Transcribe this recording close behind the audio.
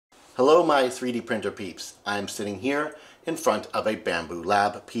Hello my 3D printer peeps. I'm sitting here in front of a Bambu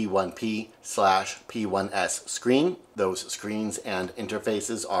Lab P1P/P1S screen. Those screens and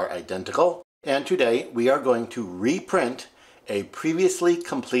interfaces are identical. And today we are going to reprint a previously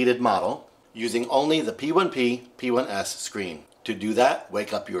completed model using only the P1P/P1S screen. To do that,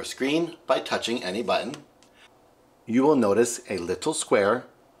 wake up your screen by touching any button. You will notice a little square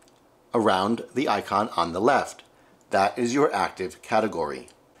around the icon on the left. That is your active category.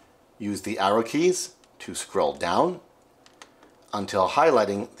 Use the arrow keys to scroll down until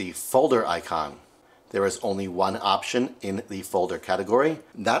highlighting the folder icon. There is only one option in the folder category.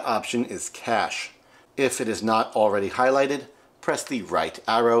 That option is cache. If it is not already highlighted, press the right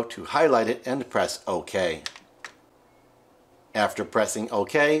arrow to highlight it and press OK. After pressing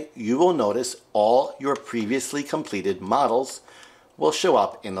OK, you will notice all your previously completed models will show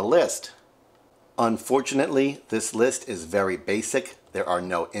up in a list. Unfortunately, this list is very basic. There are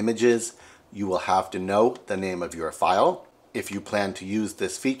no images. You will have to know the name of your file. If you plan to use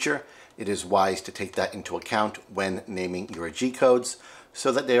this feature, it is wise to take that into account when naming your G-codes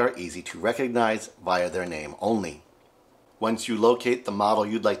so that they are easy to recognize via their name only. Once you locate the model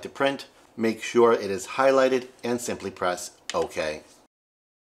you'd like to print, make sure it is highlighted and simply press OK.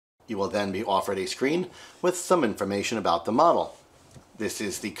 You will then be offered a screen with some information about the model. This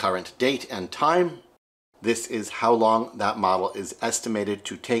is the current date and time. This is how long that model is estimated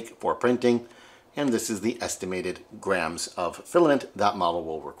to take for printing, and this is the estimated grams of filament that model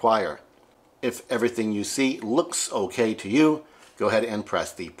will require. If everything you see looks okay to you, go ahead and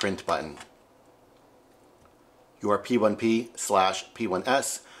press the print button. Your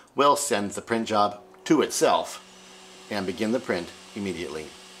P1P/P1S will send the print job to itself and begin the print immediately.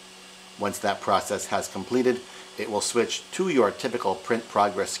 Once that process has completed, it will switch to your typical print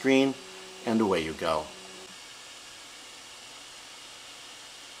progress screen, and away you go.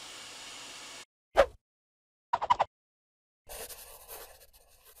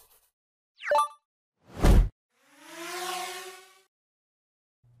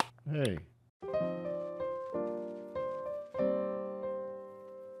 Hey,